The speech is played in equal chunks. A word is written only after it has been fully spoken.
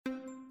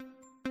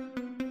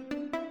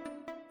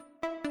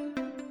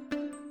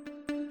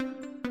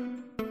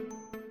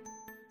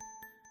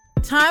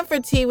Time for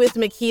Tea with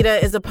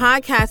Makita is a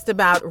podcast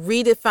about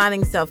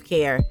redefining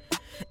self-care.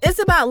 It's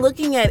about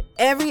looking at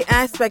every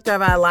aspect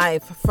of our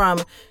life,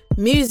 from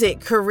music,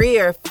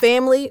 career,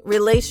 family,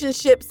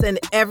 relationships, and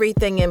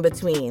everything in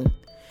between.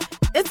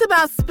 It's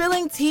about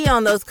spilling tea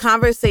on those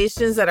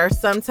conversations that are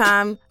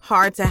sometimes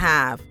hard to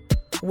have.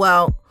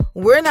 Well,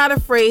 we're not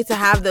afraid to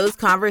have those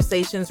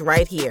conversations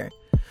right here.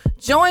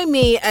 Join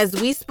me as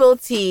we spill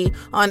tea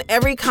on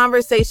every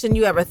conversation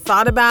you ever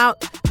thought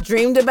about,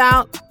 dreamed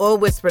about, or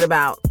whispered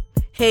about.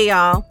 Hey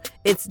y'all,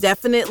 it's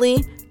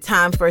definitely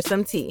time for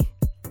some tea.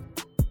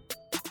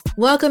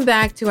 Welcome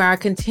back to our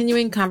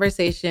continuing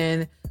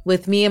conversation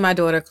with me and my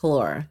daughter,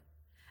 Kalora.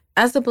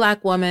 As a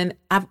Black woman,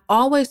 I've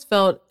always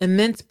felt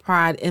immense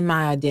pride in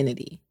my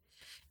identity.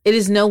 It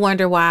is no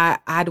wonder why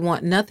I'd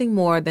want nothing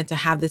more than to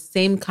have the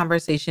same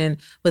conversation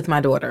with my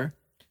daughter.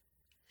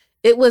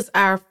 It was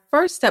our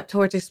first step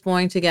towards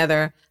exploring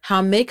together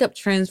how makeup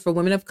trends for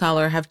women of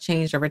color have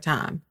changed over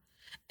time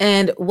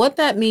and what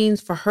that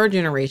means for her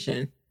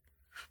generation.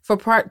 For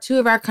part 2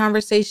 of our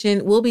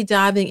conversation, we'll be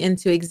diving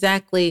into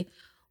exactly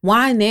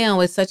why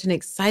now is such an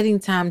exciting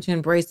time to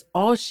embrace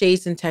all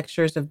shades and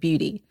textures of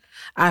beauty,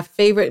 our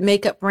favorite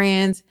makeup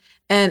brands,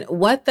 and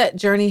what that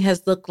journey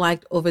has looked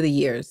like over the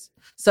years.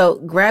 So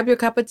grab your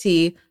cup of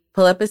tea,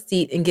 pull up a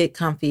seat, and get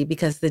comfy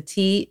because the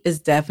tea is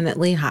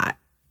definitely hot.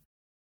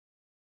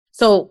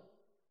 So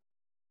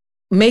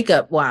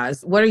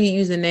makeup-wise, what are you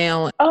using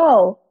now?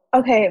 Oh,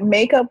 okay.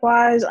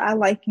 Makeup-wise,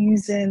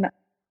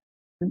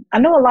 I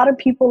know a lot of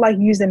people like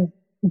using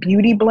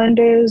beauty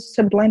blenders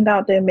to blend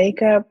out their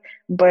makeup,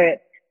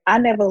 but I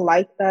never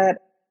liked that.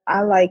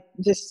 I like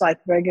just like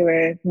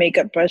regular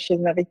makeup brushes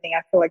and everything.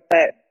 I feel like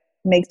that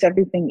makes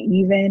everything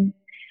even.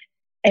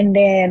 And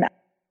then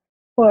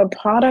for a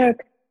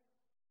product,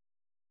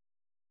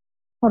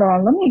 hold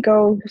on, let me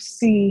go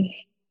see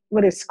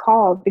what it's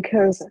called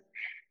because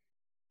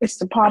it's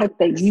the product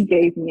that you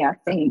gave me, I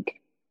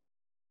think.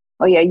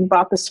 Oh yeah, you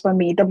bought this for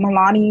me. The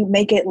Milani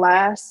Make It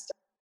Last,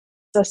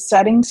 the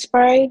setting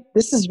spray.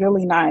 This is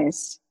really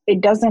nice. It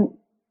doesn't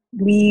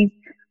leave,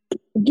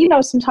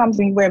 sometimes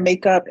when you wear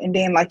makeup and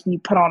then like you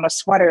put on a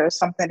sweater or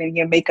something and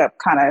your makeup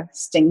kind of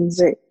stings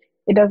it.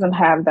 It doesn't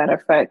have that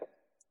effect,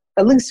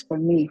 at least for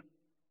me.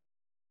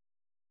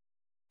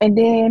 And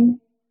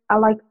then I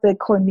like the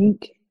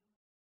Clinique.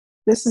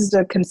 This is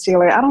the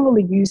concealer. I don't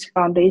really use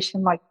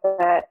foundation like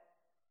that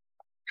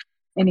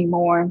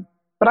anymore,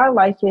 but I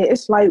like it.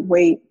 It's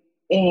lightweight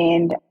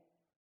and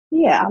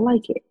yeah, I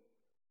like it.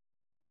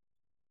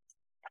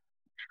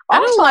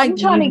 Also, I'm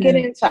trying to get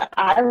into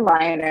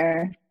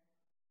eyeliner.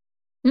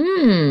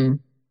 That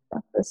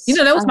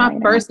was my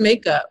first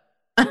makeup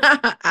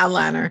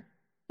eyeliner.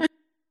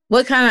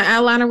 What kind of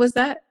eyeliner was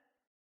that?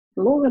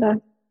 Lord, I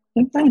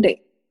can't find it.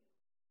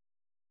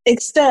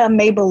 It's the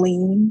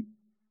Maybelline.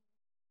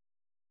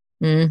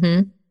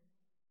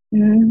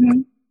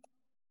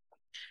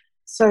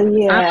 So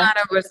yeah.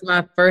 Eyeliner was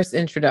my first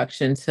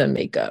introduction to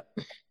makeup.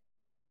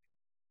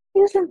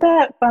 Isn't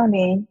that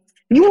funny?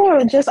 You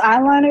wore just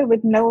eyeliner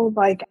with no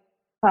like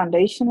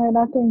foundation or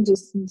nothing,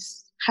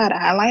 just had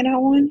eyeliner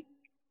on?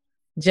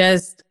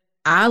 Just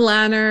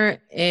eyeliner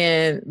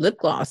and lip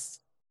gloss.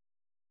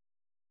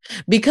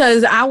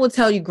 Because I will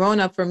tell you, growing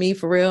up for me,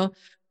 for real,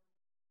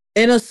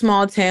 in a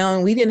small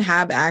town, we didn't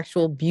have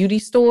actual beauty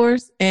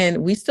stores and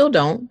we still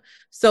don't.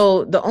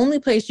 So the only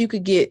place you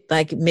could get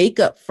like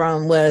makeup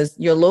from was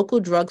your local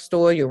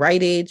drugstore, your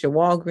Rite Aid, your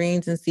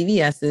Walgreens and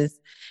CVS's,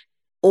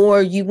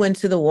 or you went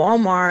to the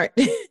Walmart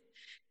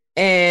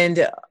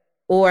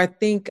or I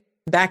think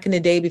back in the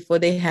day before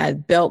they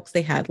had Belks,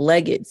 they had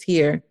Leggett's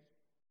here.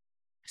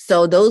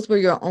 So those were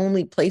your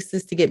only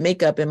places to get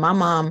makeup. And my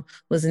mom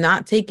was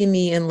not taking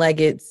me in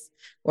Leggett's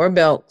or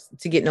Belks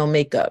to get no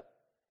makeup.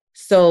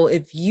 So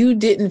if you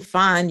didn't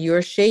find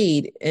your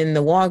shade in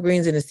the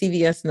Walgreens and the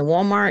CVS and the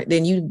Walmart,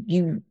 then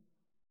you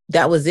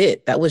that was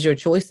it. That was your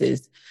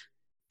choices.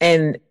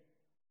 And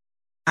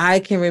I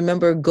can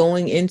remember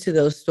going into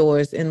those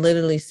stores and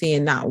literally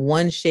seeing not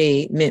one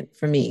shade meant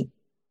for me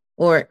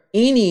or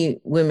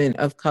any women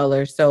of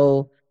color.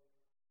 So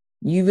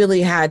you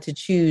really had to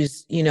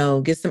choose,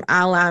 get some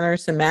eyeliner,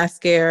 some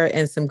mascara,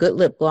 and some good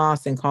lip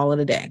gloss and call it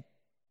a day.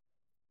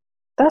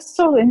 That's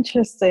so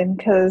interesting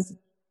because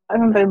I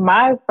remember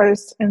my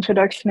first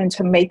introduction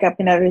into makeup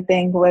and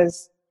everything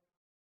was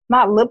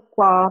not lip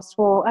gloss.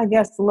 Well, I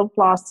guess lip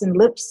gloss and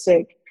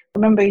lipstick. I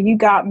remember you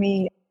got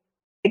me,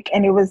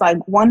 and it was like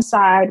one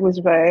side was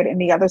red and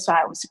the other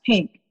side was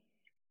pink.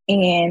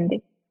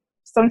 And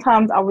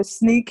sometimes I would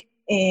sneak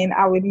and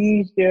I would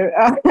use your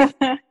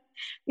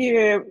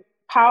your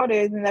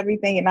powders and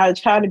everything, and I would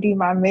try to do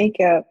my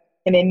makeup,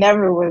 and it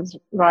never was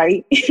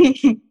right.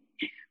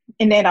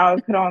 And then I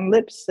would put on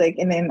lipstick,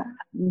 and then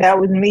that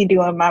was me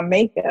doing my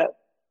makeup.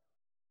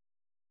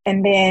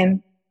 And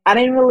then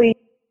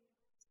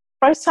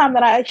first time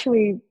that I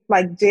actually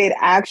like did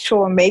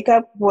actual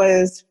makeup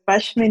was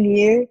freshman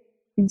year.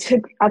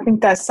 I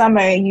think that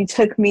summer you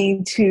took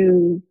me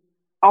to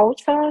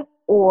Ulta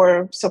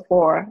or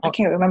Sephora. I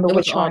can't remember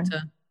which one.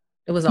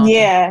 It was Ulta.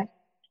 Yeah.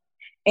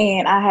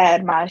 and I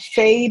had my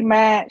shade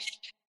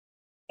matched,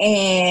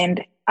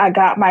 and I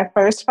got my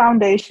first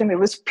foundation. It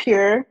was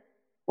pure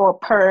or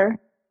per.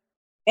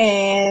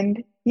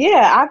 And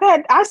yeah,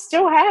 I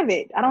still have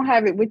it. I don't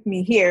have it with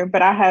me here,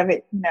 but I have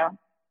it,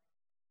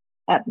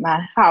 at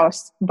my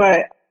house.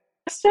 But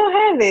I still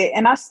have it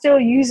and I still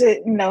use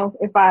it,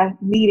 if I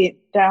need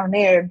it down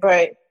there.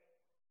 But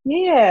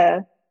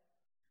yeah.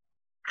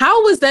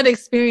 How was that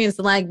experience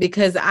like?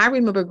 Because I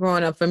remember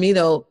growing up, for me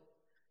though,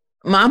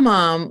 my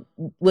mom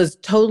was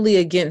totally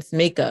against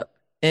makeup.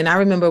 And I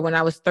remember when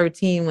I was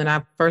 13, when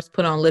I first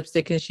put on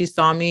lipstick and she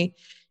saw me,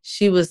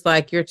 she was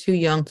like, "You're too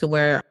young to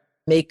wear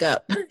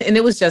makeup." And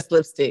it was just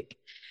lipstick.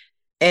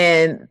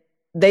 And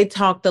they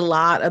talked a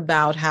lot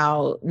about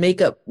how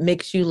makeup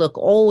makes you look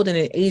old and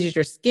it ages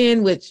your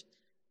skin, which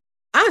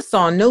I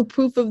saw no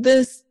proof of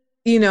this,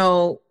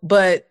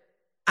 but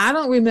I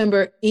don't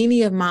remember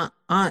any of my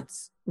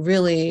aunts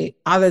really,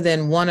 other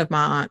than one of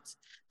my aunts,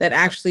 that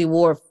actually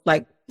wore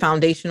like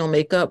foundational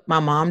makeup. My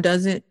mom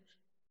doesn't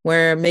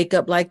wear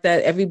makeup like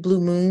that. Every blue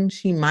moon,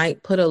 she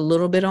might put a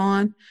little bit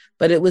on,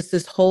 but it was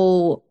this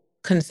whole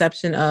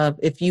conception of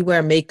if you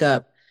wear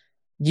makeup,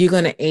 you're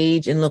going to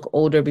age and look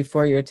older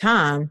before your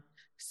time.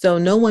 So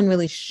no one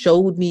really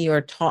showed me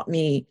or taught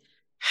me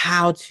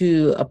how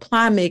to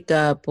apply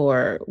makeup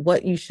or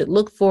what you should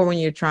look for when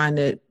you're trying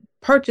to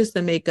purchase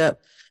the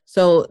makeup.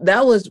 So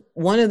that was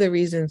one of the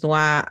reasons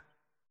why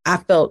I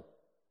felt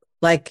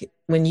like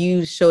when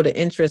you showed an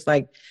interest,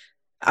 like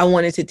I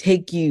wanted to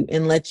take you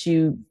and let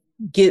you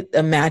get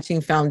a matching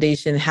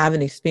foundation, have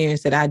an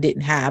experience that I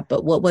didn't have.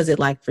 But what was it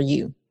like for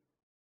you?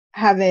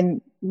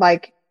 Having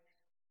like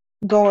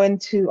going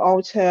to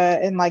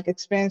Ulta and like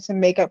experiencing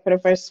makeup for the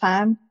first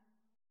time.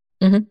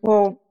 Mm-hmm.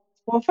 Well,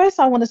 first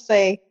I want to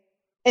say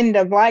in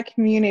the Black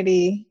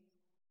community,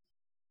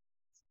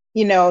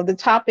 the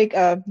topic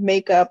of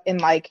makeup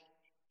and like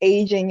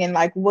aging and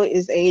like what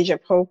is age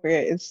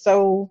appropriate is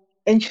so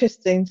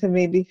interesting to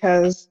me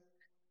because,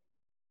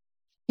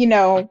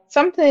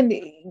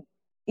 something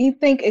you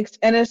think it's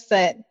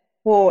innocent,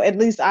 well, at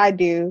least I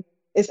do,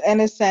 it's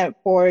innocent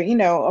for, a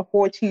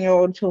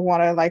 14-year-old to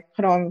want to like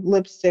put on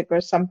lipstick or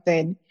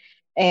something.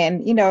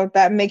 And,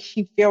 that makes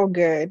you feel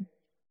good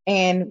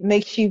and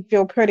makes you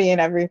feel pretty and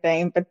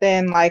everything. But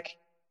then like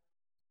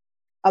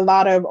a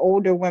lot of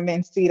older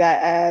women see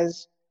that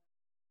as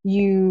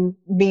you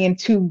being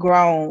too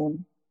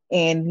grown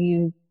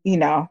and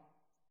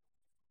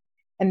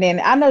and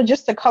then I know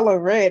just the color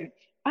red,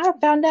 I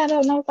found that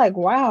out and I was like,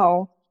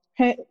 wow,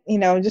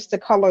 just the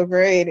color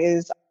red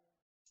is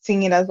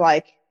seen as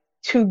like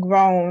too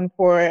grown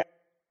for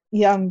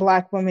young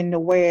Black women to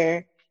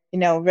wear,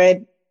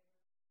 red,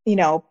 you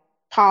know,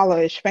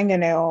 polish,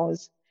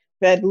 fingernails,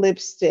 red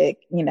lipstick.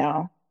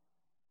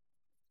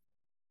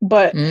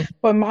 But Mm-hmm.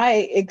 for my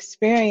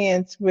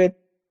experience with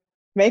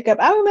makeup,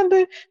 I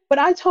remember when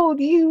I told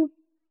you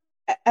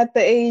at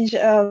the age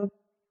of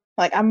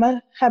like I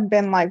must have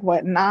been like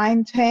what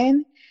 9,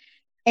 10,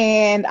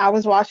 and I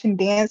was watching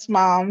Dance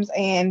Moms,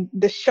 and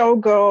the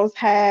showgirls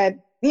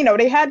had,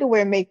 they had to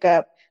wear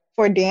makeup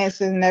for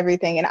dances and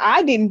everything, and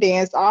I didn't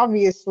dance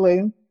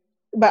obviously,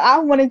 but I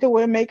wanted to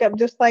wear makeup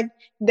just like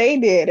they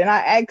did, and I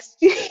asked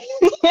you,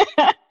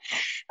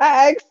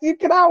 I asked you,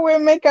 could I wear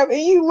makeup?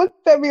 And you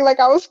looked at me like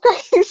I was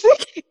crazy.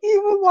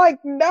 You was like,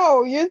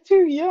 no, you're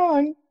too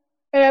young.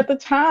 And at the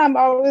time,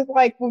 I was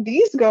like, well,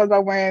 these girls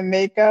are wearing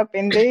makeup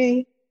and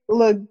they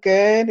look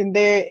good and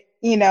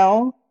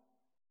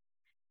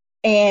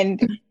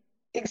and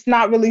it's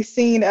not really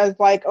seen as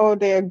like, oh,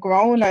 they're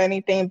grown or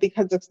anything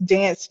because it's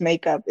dance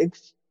makeup.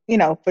 It's,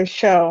 for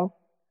show.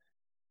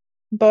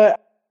 But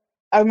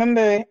I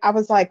remember I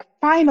was like,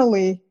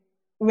 finally,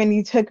 when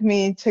you took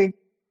me to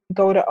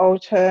go to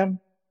Ulta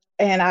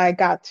and I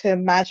got to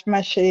match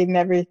my shade and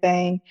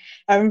everything.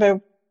 I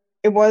remember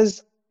it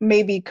was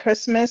maybe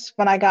Christmas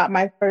when I got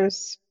my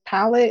first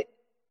palette,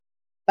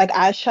 like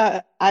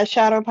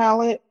eyeshadow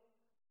palette,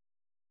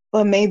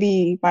 or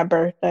maybe my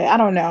birthday. I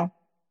don't know.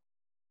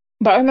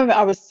 But I remember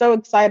I was so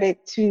excited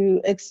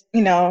to,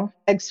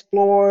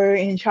 explore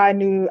and try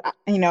new,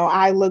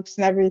 eye looks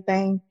and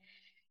everything.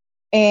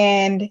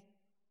 And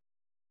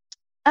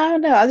I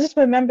don't know. I just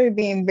remember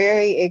being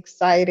very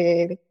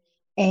excited.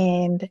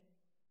 And,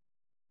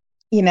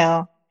 you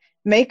know,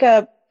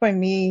 makeup for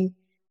me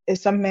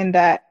is something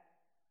that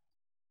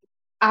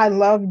I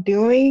love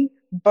doing,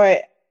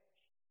 but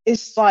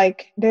it's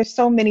like there's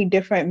so many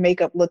different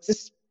makeup looks.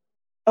 It's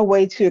a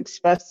way to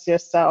express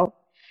yourself.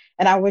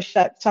 And I wish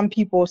that some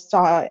people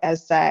saw it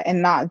as that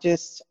and not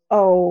just,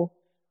 oh,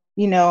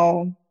 you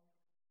know,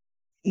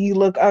 you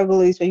look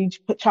ugly, so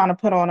trying to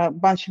put on a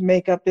bunch of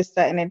makeup, this,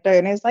 that, and the third.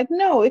 And it's like,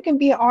 no, it can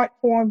be an art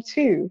form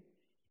too.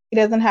 It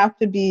doesn't have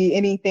to be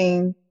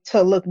anything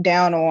to look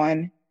down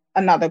on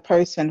another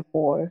person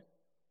for.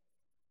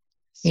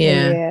 So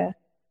Yeah. yeah.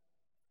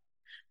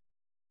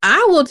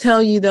 I will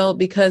tell you though,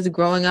 because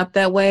growing up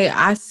that way,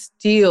 I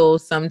still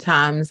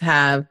sometimes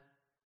have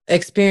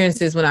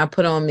experiences when I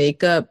put on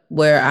makeup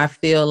where I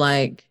feel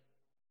like,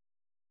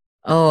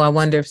 oh, I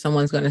wonder if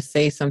someone's going to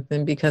say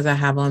something because I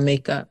have on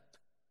makeup.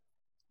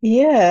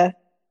 Yeah.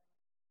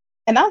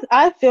 And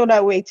I feel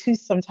that way too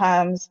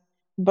sometimes.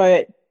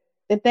 But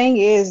the thing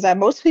is that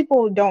most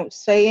people don't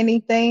say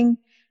anything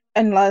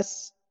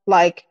unless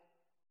like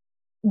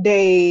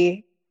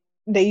they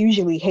they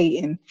usually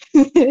hating.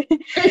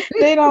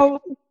 They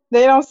don't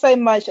they don't say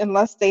much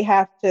unless they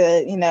have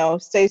to,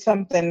 say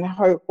something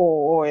hurtful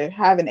or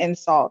have an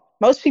insult.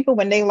 Most people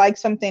when they like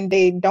something,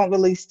 they don't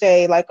really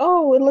say like,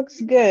 "Oh, it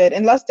looks good,"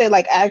 unless they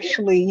like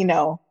actually,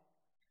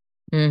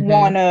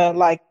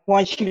 Mm-hmm.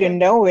 want you to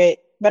know it.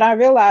 But I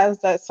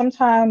realized that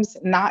sometimes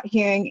not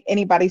hearing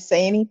anybody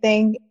say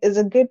anything is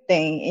a good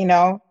thing.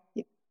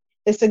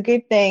 It's a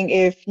good thing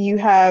if you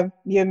have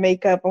your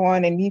makeup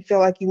on and you feel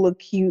like you look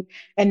cute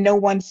and no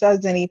one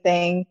says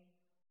anything.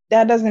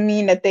 That doesn't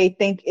mean that they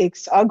think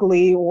it's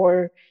ugly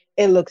or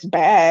it looks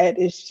bad.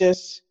 It's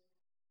just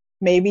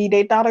maybe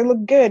they thought it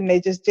looked good and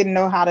they just didn't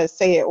know how to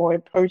say it or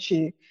approach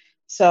you.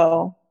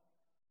 So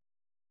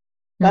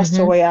that's the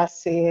Mm-hmm. way I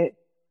see it.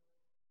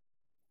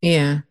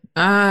 Yeah,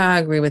 I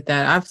agree with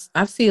that.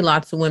 I've seen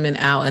lots of women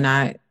out,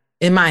 and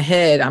in my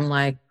head I'm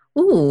like,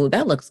 "Ooh,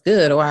 that looks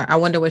good," or I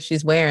wonder what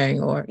she's wearing,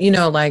 or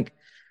like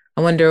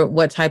I wonder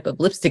what type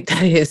of lipstick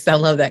that is. I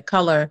love that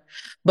color,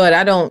 but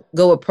I don't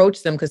go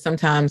approach them because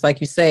sometimes,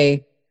 like you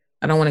say,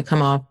 I don't want to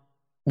come off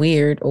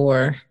weird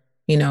or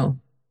you know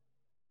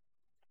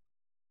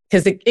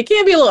because it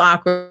can be a little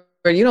awkward.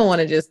 You don't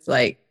want to just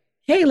like,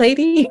 "Hey,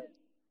 lady,"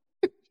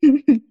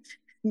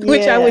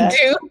 which I would Yeah.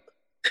 do.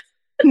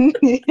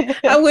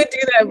 I would do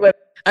that, but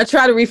I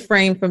try to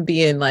refrain from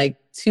being like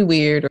too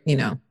weird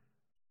or.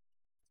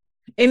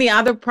 Any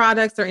other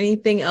products or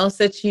anything else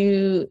that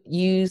you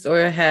use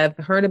or have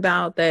heard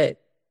about that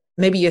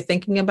maybe you're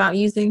thinking about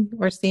using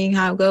or seeing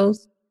how it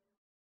goes?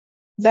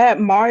 That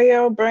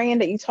Mario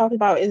brand that you talked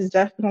about is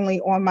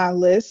definitely on my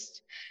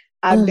list.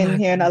 I've Oh been my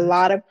hearing a gosh.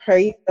 lot of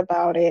praise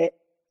about it.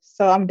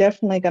 So I'm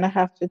definitely gonna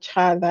have to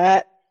try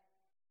that.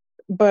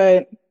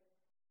 But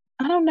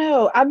I don't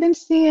know. I've been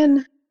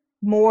seeing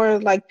more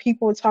like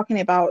people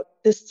talking about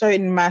this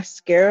certain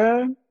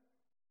mascara.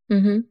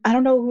 Mm-hmm. I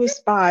don't know who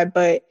it's by,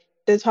 but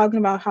they're talking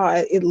about how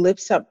it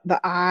lifts up the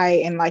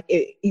eye and like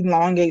it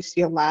elongates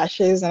your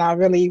lashes, and I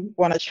really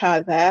want to try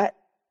that.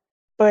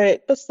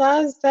 But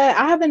besides that,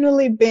 I haven't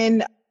really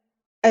been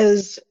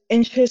as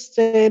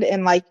interested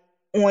and like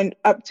on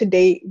up to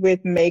date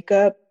with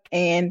makeup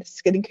and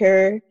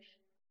skincare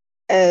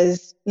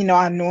as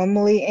I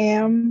normally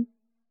am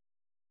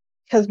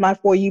because my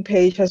For You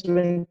page has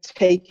been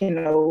taken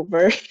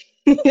over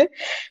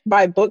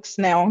by books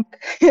now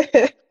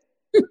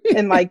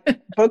and like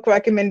book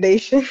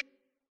recommendations.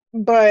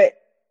 But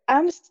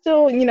I'm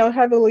still,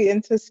 heavily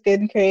into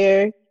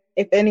skincare.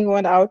 If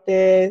anyone out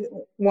there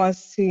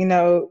wants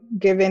to,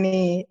 give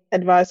any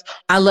advice.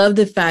 I love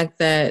the fact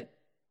that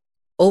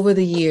over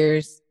the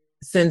years,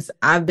 since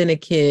I've been a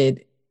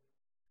kid,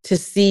 to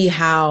see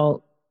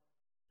how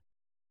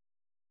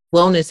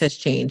wellness has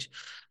changed.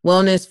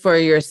 Wellness for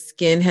your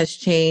skin has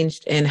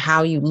changed, and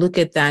how you look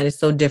at that is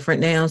so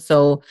different now.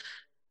 So,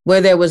 where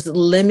there was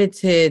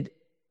limited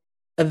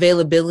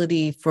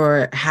availability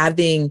for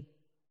having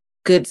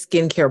good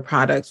skincare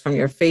products from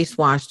your face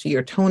wash to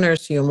your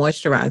toners to your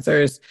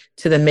moisturizers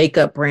to the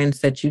makeup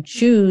brands that you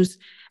choose.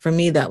 For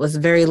me, that was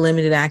very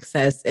limited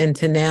access. And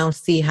to now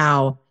see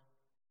how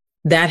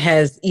that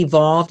has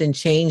evolved and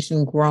changed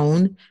and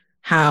grown,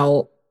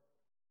 how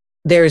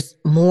there's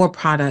more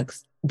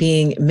products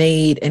being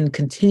made and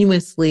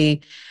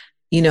continuously,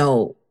 you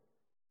know,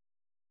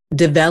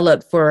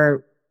 developed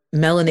for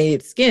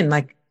melanated skin.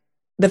 Like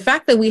the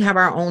fact that we have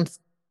our own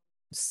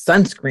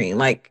sunscreen,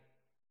 like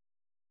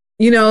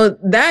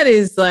that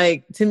is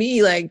like to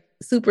me like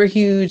super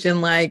huge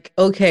and like,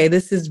 okay,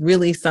 this is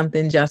really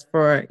something just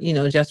for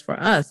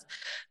us.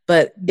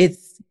 But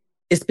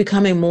it's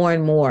becoming more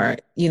and more.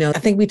 I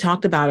think we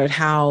talked about it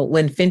how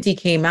when Fenty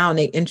came out and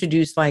they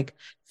introduced like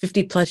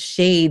 50 plus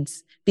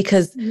shades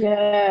because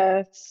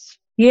Yes.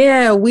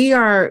 yeah, we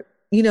are,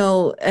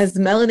 as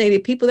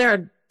melanated people, there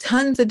are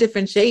tons of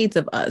different shades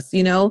of us,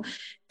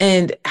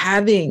 and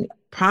having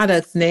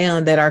products now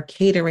that are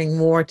catering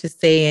more to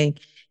saying,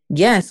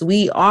 yes,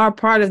 we are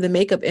part of the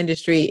makeup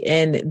industry,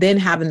 and then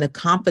having the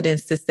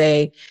confidence to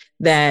say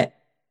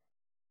that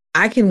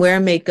I can wear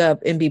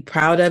makeup and be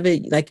proud of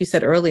it. Like you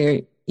said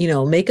earlier,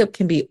 makeup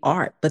can be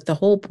art, but the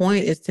whole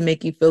point is to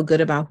make you feel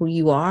good about who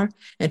you are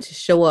and to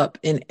show up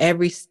in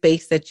every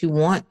space that you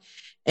want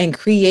and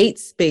create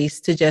space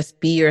to just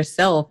be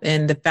yourself.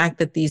 And the fact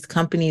that these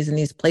companies and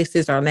these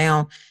places are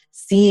now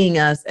seeing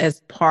us as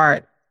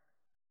part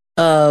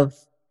of,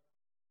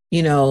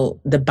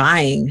 the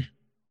buying,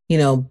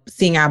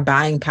 seeing our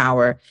buying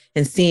power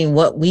and seeing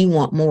what we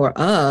want more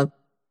of,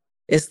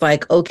 it's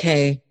like,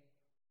 okay,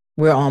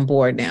 we're on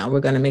board now. We're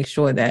going to make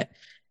sure that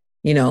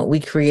we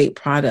create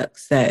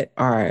products that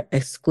are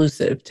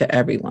exclusive to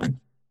everyone.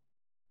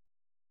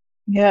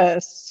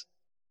 Yes.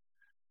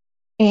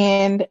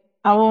 And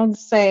I want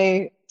to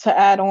say to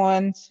add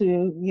on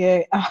to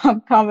your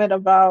comment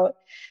about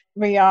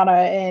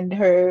Rihanna and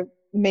her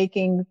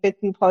making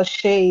 50 plus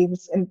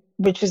shades, and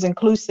which is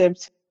inclusive.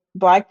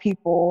 Black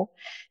people.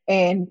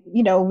 And,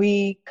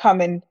 we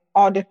come in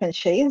all different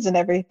shades and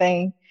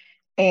everything.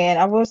 And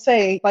I will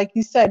say, like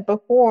you said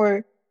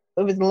before,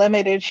 it was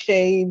limited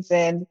shades,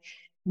 and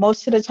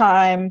most of the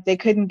time they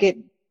couldn't get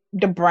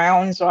the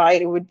browns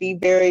right. It would be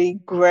very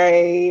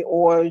gray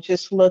or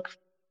just look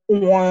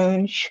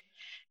orange.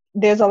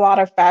 There's a lot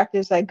of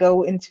factors that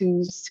go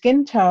into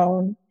skin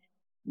tone,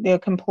 their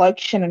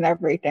complexion and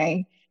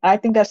everything. And I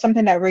think that's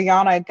something that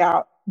Rihanna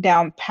got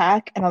down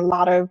pack, and a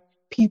lot of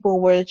people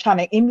were trying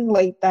to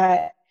emulate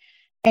that.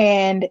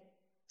 And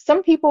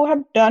some people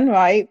have done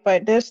right,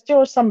 but there's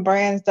still some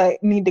brands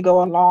that need to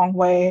go a long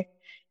way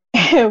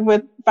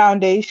with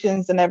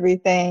foundations and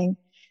everything.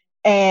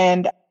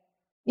 And,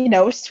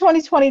 it's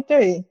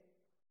 2023.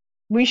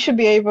 We should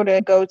be able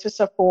to go to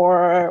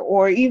Sephora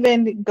or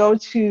even go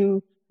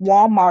to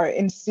Walmart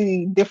and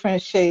see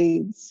different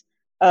shades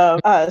of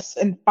us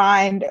and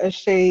find a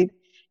shade,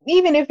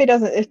 even if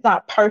it's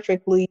not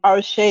perfectly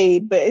our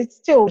shade, but it's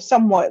still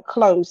somewhat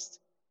close.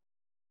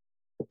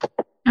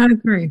 I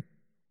agree.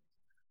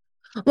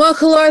 Well,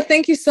 Kalora,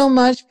 thank you so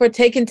much for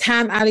taking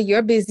time out of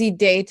your busy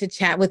day to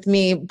chat with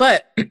me.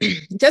 But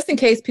just in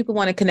case people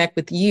want to connect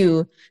with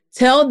you,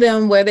 tell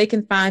them where they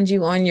can find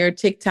you on your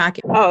TikTok.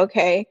 Oh,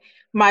 okay.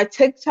 My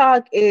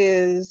TikTok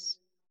it's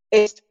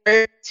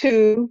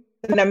Earth2,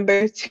 the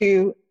number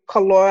 2,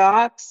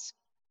 Clorox.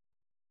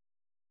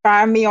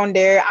 Find me on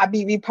there. I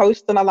be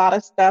reposting a lot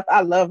of stuff.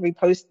 I love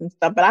reposting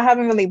stuff, but I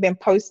haven't really been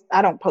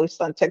I don't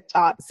post on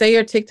TikTok. Say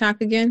your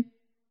TikTok again.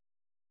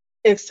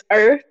 It's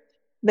Earth,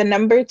 the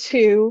number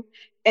 2,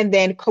 and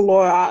then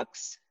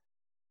Clorox.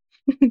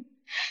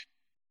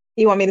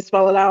 You want me to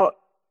spell it out?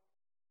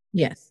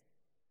 Yes.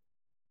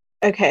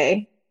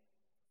 Okay.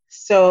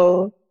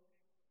 So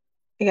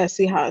I gotta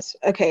see how it's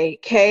okay.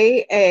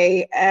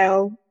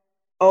 Kalorx.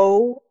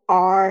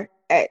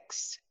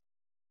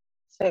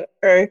 So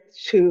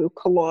Earth2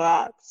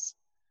 Clorox.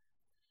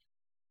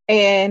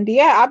 And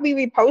yeah, I'll be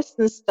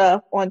reposting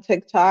stuff on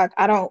TikTok.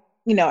 I don't,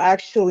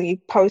 actually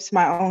post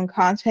my own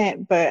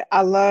content, but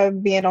I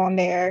love being on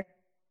there.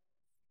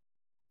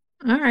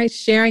 All right,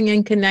 sharing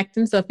and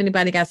connecting. So if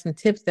anybody got some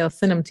tips, they'll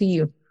send them to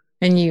you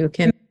and you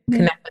can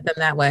connect with them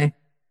that way.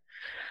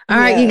 All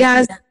right, you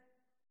guys.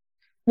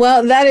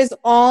 Well, that is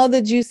all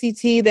the juicy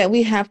tea that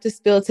we have to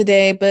spill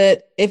today.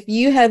 But if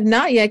you have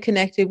not yet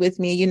connected with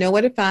me, you know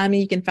where to find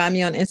me. You can find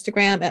me on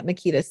Instagram at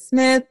Makita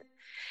Smith.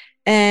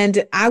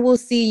 And I will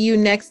see you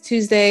next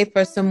Tuesday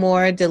for some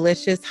more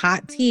delicious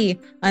hot tea.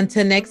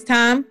 Until next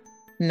time,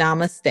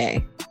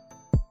 namaste.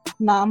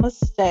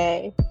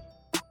 Namaste.